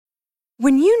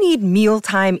When you need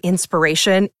mealtime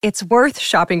inspiration, it's worth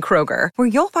shopping Kroger, where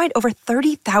you'll find over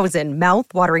 30,000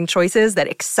 mouth-watering choices that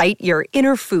excite your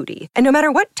inner foodie. And no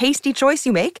matter what tasty choice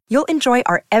you make, you'll enjoy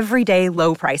our everyday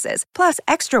low prices, plus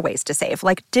extra ways to save,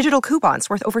 like digital coupons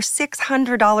worth over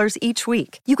 $600 each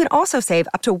week. You can also save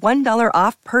up to $1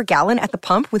 off per gallon at the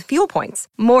pump with fuel points.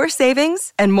 More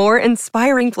savings and more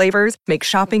inspiring flavors make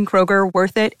shopping Kroger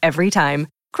worth it every time.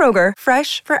 Kroger,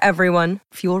 fresh for everyone.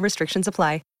 Fuel restrictions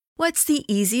apply. What's the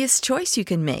easiest choice you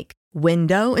can make?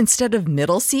 Window instead of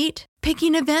middle seat?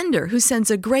 Picking a vendor who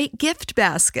sends a great gift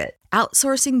basket?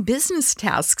 Outsourcing business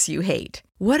tasks you hate?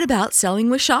 What about selling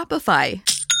with Shopify?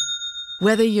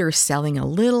 Whether you're selling a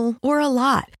little or a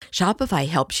lot, Shopify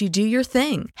helps you do your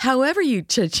thing, however you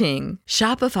cha-ching.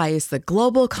 Shopify is the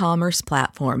global commerce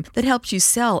platform that helps you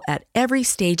sell at every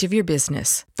stage of your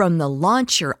business. From the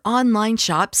launch your online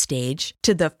shop stage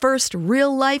to the first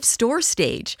real-life store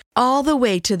stage, all the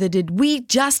way to the did we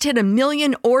just hit 1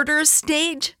 million orders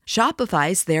stage?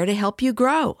 Shopify's there to help you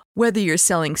grow. Whether you're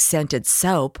selling scented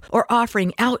soap or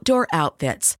offering outdoor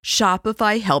outfits,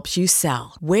 Shopify helps you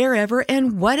sell. Wherever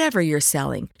and whatever you're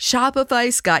selling,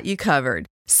 Shopify's got you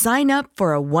covered. Sign up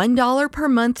for a $1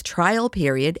 per month trial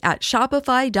period at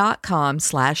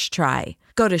shopify.com/try.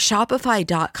 Go to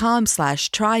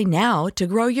shopify.com/try now to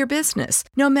grow your business,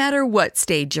 no matter what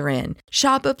stage you're in.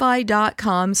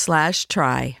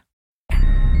 Shopify.com/try.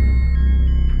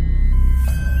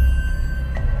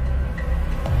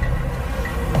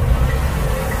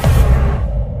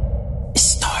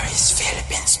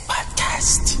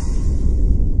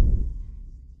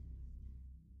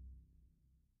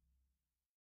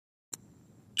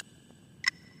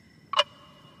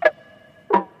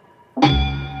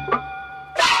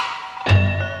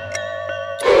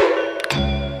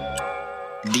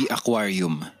 The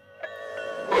Aquarium.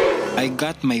 I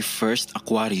got my first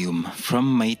aquarium from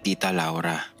my Tita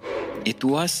Laura. It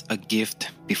was a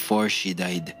gift before she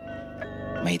died.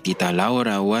 My Tita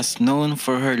Laura was known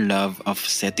for her love of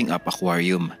setting up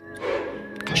aquarium.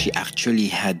 She actually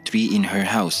had 3 in her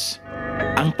house.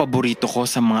 Ang paborito ko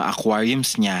sa mga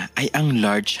aquariums niya ay ang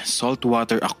large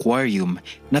saltwater aquarium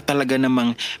na talaga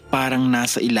namang parang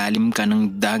nasa ilalim ka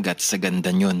ng dagat sa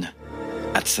ganda niyon.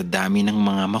 At sa dami ng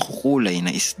mga makukulay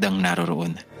na isdang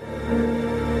naroroon.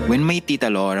 When my Tita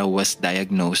Laura was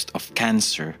diagnosed of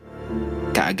cancer,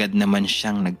 kaagad naman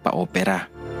siyang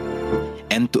nagpa-opera.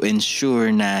 And to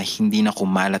ensure na hindi na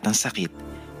kumalat ang sakit,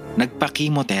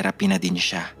 nagpa-chemotherapy na din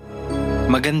siya.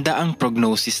 Maganda ang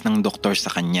prognosis ng doktor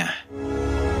sa kanya.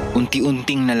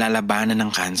 Unti-unting nalalabanan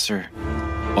ng cancer.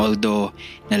 Although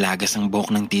nalagas ang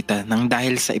buhok ng tita nang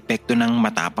dahil sa epekto ng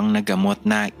matapang na gamot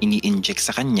na ini-inject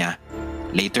sa kanya,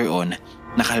 later on,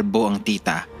 nakalbo ang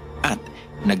tita at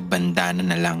nagbandana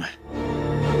na lang.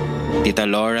 Tita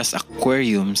Laura's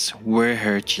aquariums were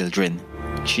her children.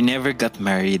 She never got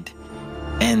married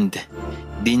and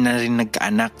di na rin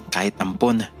nagkaanak kahit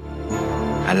ampon.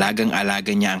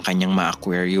 Alagang-alaga niya ang kanyang mga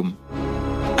aquarium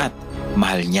at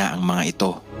mahal niya ang mga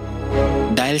ito.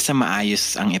 Dahil sa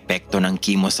maayos ang epekto ng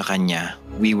chemo sa kanya,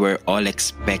 we were all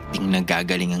expecting na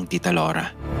gagaling ang Tita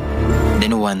Laura.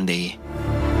 Then one day,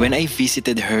 when I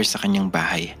visited her sa kanyang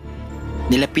bahay,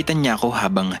 nilapitan niya ako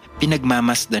habang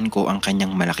pinagmamasdan ko ang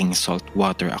kanyang malaking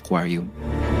saltwater aquarium.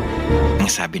 Ang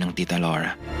sabi ng Tita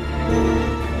Laura,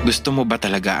 "Gusto mo ba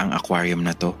talaga ang aquarium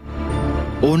na to?"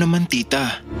 "Oo naman,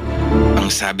 tita."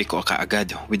 Ang sabi ko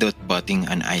kaagad without batting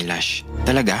an eyelash.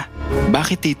 "Talaga?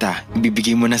 Bakit, tita?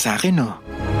 Ibibigay mo na sa akin, oh."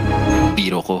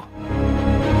 Biro ko.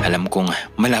 Alam kong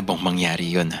malabong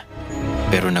mangyari yon.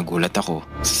 Pero nagulat ako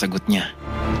sa sagot niya.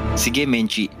 "Sige,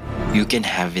 Menchi, you can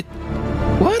have it."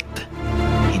 "What?"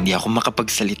 Hindi ako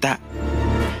makapagsalita.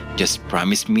 "Just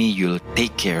promise me you'll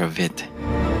take care of it."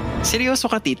 "Seryoso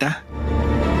ka, tita?"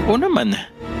 "Oo naman."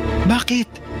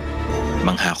 "Bakit?"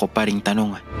 Mangha ko pa ring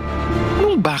tanong.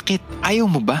 "Anong bakit? Ayaw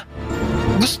mo ba?"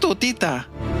 "Gusto, tita.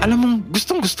 Alam mong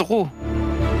gustong gusto ko."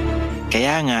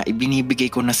 "Kaya nga,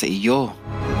 ibinibigay ko na sa iyo.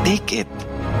 Take it."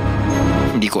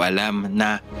 Hindi ko alam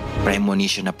na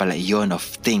premonition na pala iyon of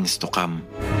things to come.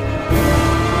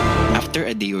 After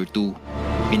a day or two,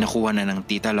 pinakuha na ng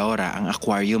Tita Laura ang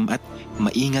aquarium at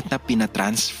maingat na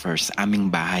pinatransfer sa aming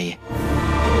bahay.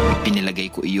 Pinilagay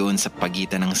ko iyon sa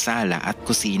pagitan ng sala at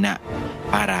kusina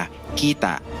para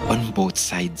kita on both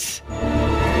sides.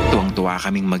 Tuwang-tuwa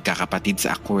kaming magkakapatid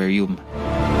sa aquarium.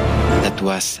 That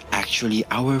was actually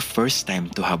our first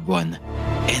time to have one.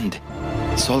 And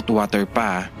saltwater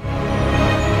pa.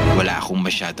 Wala akong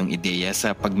masyadong ideya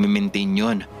sa pag-maintain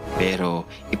yon, pero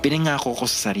ipinangako ko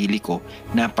sa sarili ko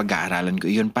na pag-aaralan ko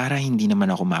iyon para hindi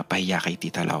naman ako mapahiya kay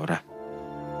Tita Laura.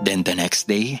 Then the next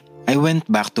day, I went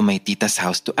back to my tita's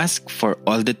house to ask for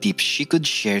all the tips she could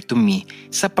share to me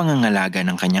sa pangangalaga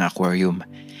ng kanyang aquarium.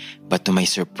 But to my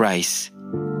surprise,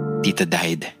 tita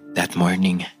died that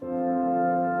morning.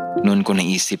 Noon ko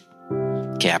naisip,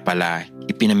 kaya pala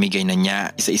ipinamigay na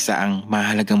niya isa-isa ang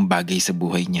mahalagang bagay sa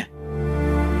buhay niya.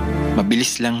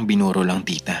 Mabilis lang binuro lang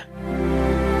tita.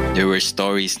 There were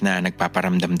stories na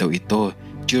nagpaparamdam daw ito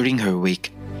during her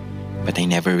wake, but I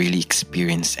never really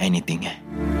experienced anything.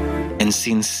 And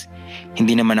since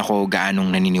hindi naman ako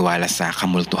gaanong naniniwala sa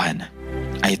kamultuhan,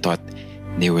 I thought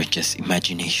they were just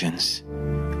imaginations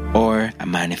or a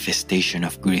manifestation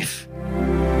of grief.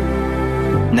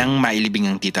 Nang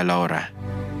mailibing ang Tita Laura,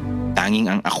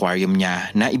 tanging ang aquarium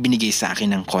niya na ibinigay sa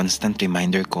akin ng constant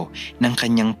reminder ko ng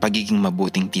kanyang pagiging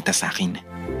mabuting tita sa akin.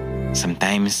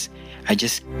 Sometimes, I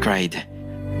just cried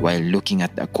while looking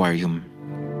at the aquarium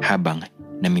habang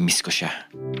namimiss ko siya.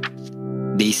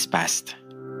 Days passed.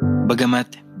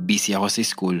 Bagamat busy ako sa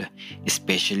school,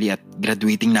 especially at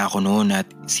graduating na ako noon at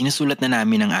sinusulat na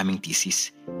namin ang aming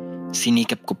thesis,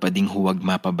 sinikap ko pa ding huwag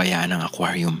mapabayaan ang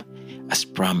aquarium as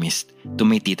promised to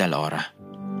my Tita Laura.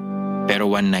 Pero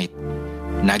one night,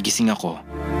 nagising ako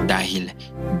dahil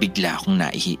bigla akong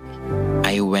naihi.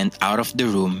 I went out of the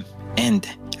room and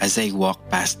as I walked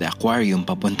past the aquarium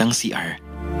papuntang CR,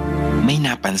 may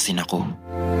napansin ako.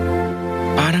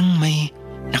 Parang may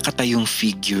nakatayong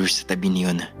figure sa tabi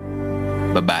niyon.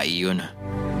 Babae yun.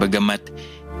 Bagamat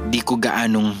di ko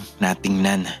gaanong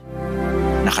natingnan.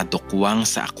 Nakatukwang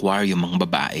sa aquarium ang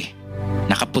babae.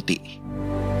 Nakaputi.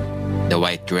 The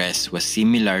white dress was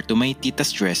similar to my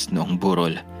tita's dress noong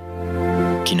burol.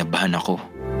 Kinabahan ako.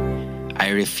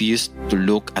 I refused to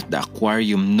look at the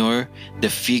aquarium nor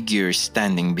the figure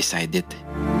standing beside it.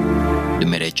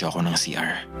 Dumiretso ako ng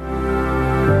CR.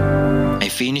 I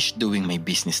finished doing my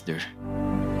business there.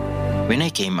 When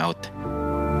I came out,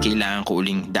 kailangan ko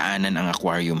uling daanan ang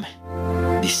aquarium.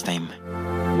 This time,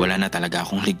 wala na talaga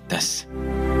akong ligtas.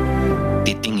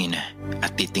 Titingin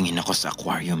at titingin ako sa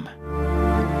aquarium.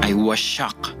 I was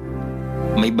shocked.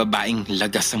 May babaeng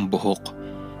lagas ang buhok,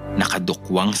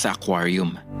 nakadukwang sa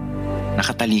aquarium,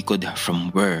 nakatalikod from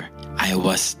where I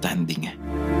was standing.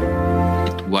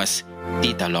 It was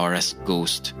Tita Laura's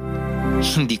ghost.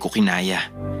 Hindi ko kinaya.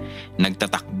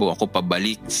 Nagtatakbo ako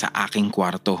pabalik sa aking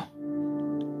kwarto.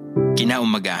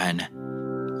 Kinaumagahan,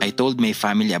 I told my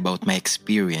family about my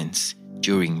experience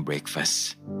during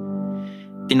breakfast.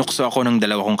 Tinukso ako ng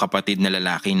dalawa kong kapatid na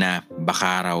lalaki na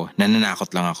baka raw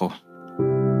nananakot lang ako.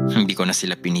 Hindi ko na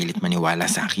sila pinilit maniwala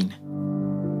sa akin.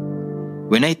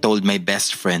 When I told my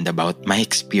best friend about my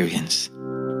experience,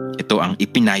 ito ang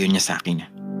ipinayo niya sa akin.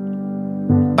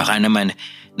 Baka naman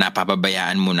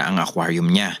napapabayaan mo na ang aquarium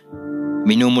niya.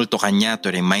 Minumulto ka niya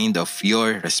to remind of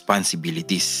your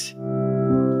responsibilities.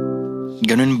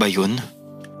 Ganun ba yun?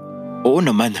 Oo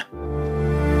naman.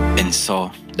 And so,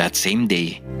 that same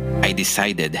day, I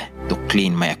decided to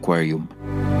clean my aquarium.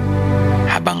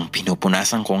 Habang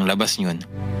pinupunasan ko ang labas niyon,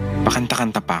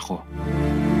 pakanta-kanta pa ako.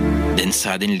 Then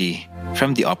suddenly,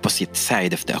 from the opposite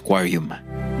side of the aquarium,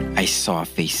 I saw a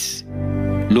face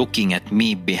looking at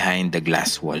me behind the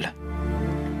glass wall.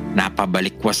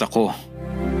 Napabalikwas ako.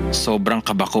 Sobrang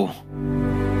kaba ko.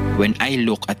 When I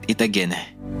look at it again,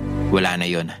 wala na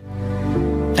yon.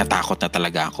 Natakot na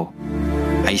talaga ako.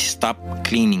 I stopped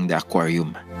cleaning the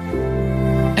aquarium.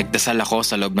 Nagdasal ako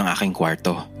sa loob ng aking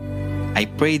kwarto. I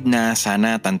prayed na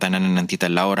sana tantanan na ng Tita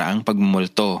Laura ang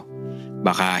pagmumulto.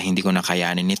 Baka hindi ko na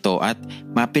kayanin ito at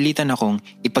mapilitan akong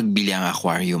ipagbili ang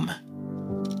aquarium.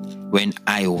 When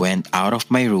I went out of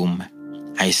my room,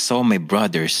 I saw my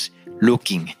brothers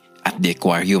looking at the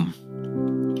aquarium.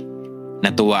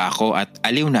 Natuwa ako at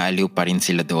aliw na aliw pa rin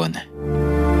sila doon.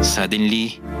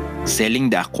 Suddenly, selling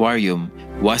the aquarium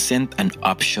wasn't an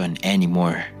option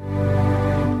anymore.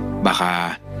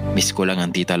 Baka miss ko lang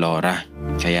ang Tita Laura,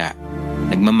 kaya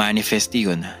nagmamanifest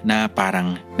yun na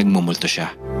parang nagmumulto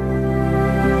siya.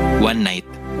 One night,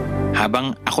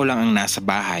 habang ako lang ang nasa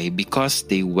bahay because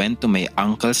they went to my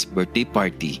uncle's birthday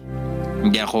party,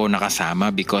 hindi ako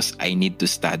nakasama because I need to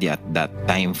study at that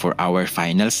time for our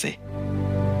finals eh.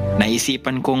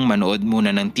 Naisipan kong manood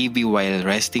muna ng TV while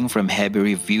resting from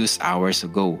heavy reviews hours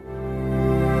ago.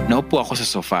 Naupo ako sa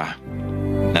sofa.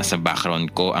 Nasa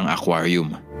background ko ang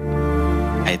aquarium.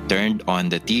 I turned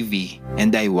on the TV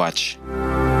and I watched.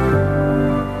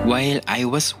 While I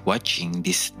was watching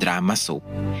this drama soap,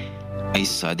 I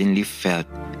suddenly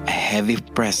felt a heavy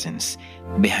presence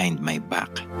behind my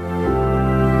back.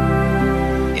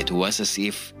 It was as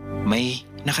if may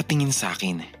nakatingin sa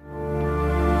akin.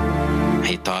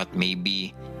 I thought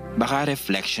maybe baka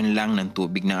reflection lang ng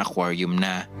tubig ng aquarium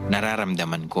na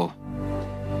nararamdaman ko.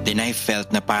 Then I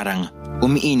felt na parang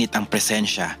umiinit ang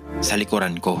presensya sa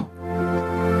likuran ko.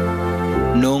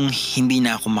 Nung hindi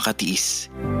na ako makatiis,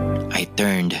 I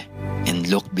turned and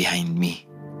looked behind me.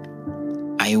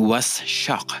 I was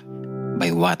shocked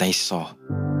by what I saw.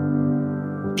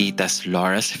 Tita's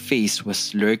Laura's face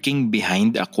was lurking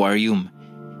behind the aquarium.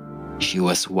 She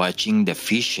was watching the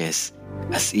fishes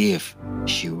as if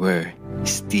she were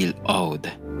still awed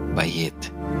by it.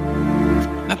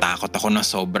 Natakot ako ng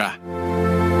sobra.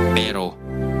 Pero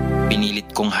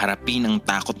pinilit kong harapin ang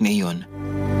takot na iyon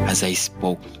as I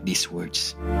spoke these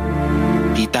words.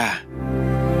 Tita,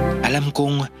 alam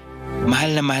kong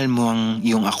mahal na mahal mo ang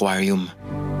iyong aquarium.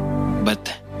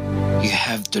 But you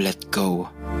have to let go.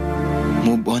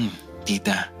 Move on,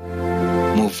 tita.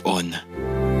 Move on.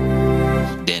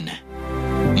 Then,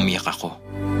 umiyak ako.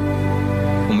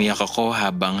 Umiyak ako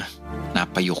habang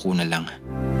napayuko na lang.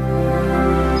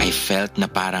 I felt na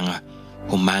parang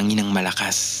humangin ng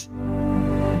malakas.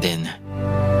 Then,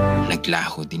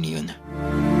 naglaho din yun.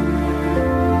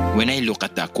 When I look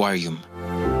at the aquarium,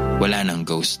 wala nang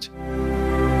ghost.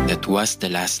 That was the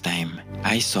last time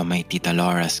I saw my Tita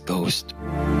Laura's ghost.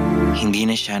 Hindi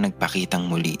na siya nagpakitang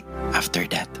muli after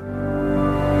that.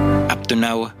 Up to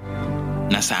now,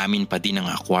 nasa amin pa din ang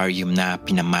aquarium na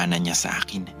pinamana niya sa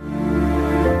akin.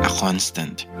 A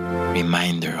constant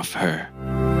reminder of her.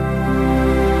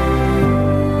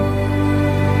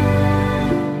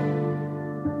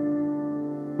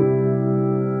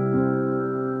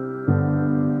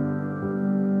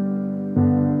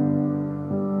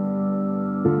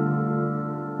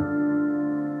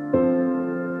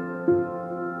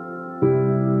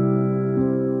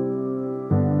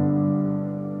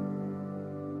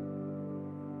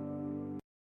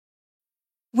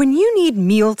 When you need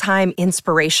mealtime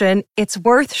inspiration, it's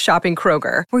worth shopping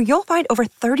Kroger, where you'll find over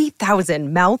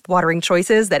 30,000 mouth-watering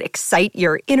choices that excite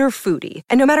your inner foodie.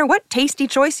 And no matter what tasty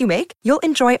choice you make, you'll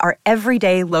enjoy our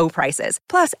everyday low prices,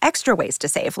 plus extra ways to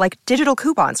save, like digital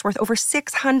coupons worth over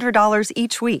 $600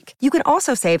 each week. You can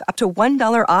also save up to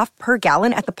 $1 off per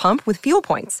gallon at the pump with fuel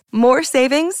points. More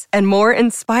savings and more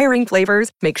inspiring flavors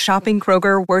make shopping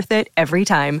Kroger worth it every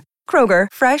time.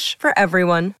 Kroger, fresh for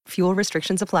everyone. Fuel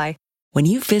restrictions apply. When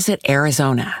you visit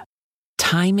Arizona,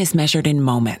 time is measured in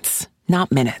moments, not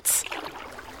minutes.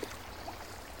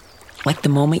 Like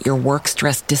the moment your work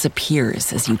stress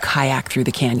disappears as you kayak through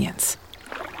the canyons.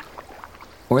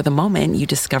 Or the moment you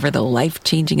discover the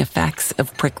life-changing effects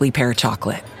of prickly pear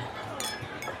chocolate.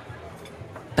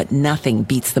 But nothing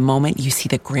beats the moment you see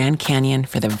the Grand Canyon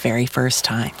for the very first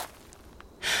time.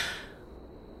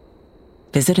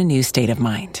 Visit a new state of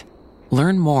mind.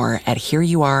 Learn more at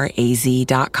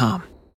hereyouareaz.com.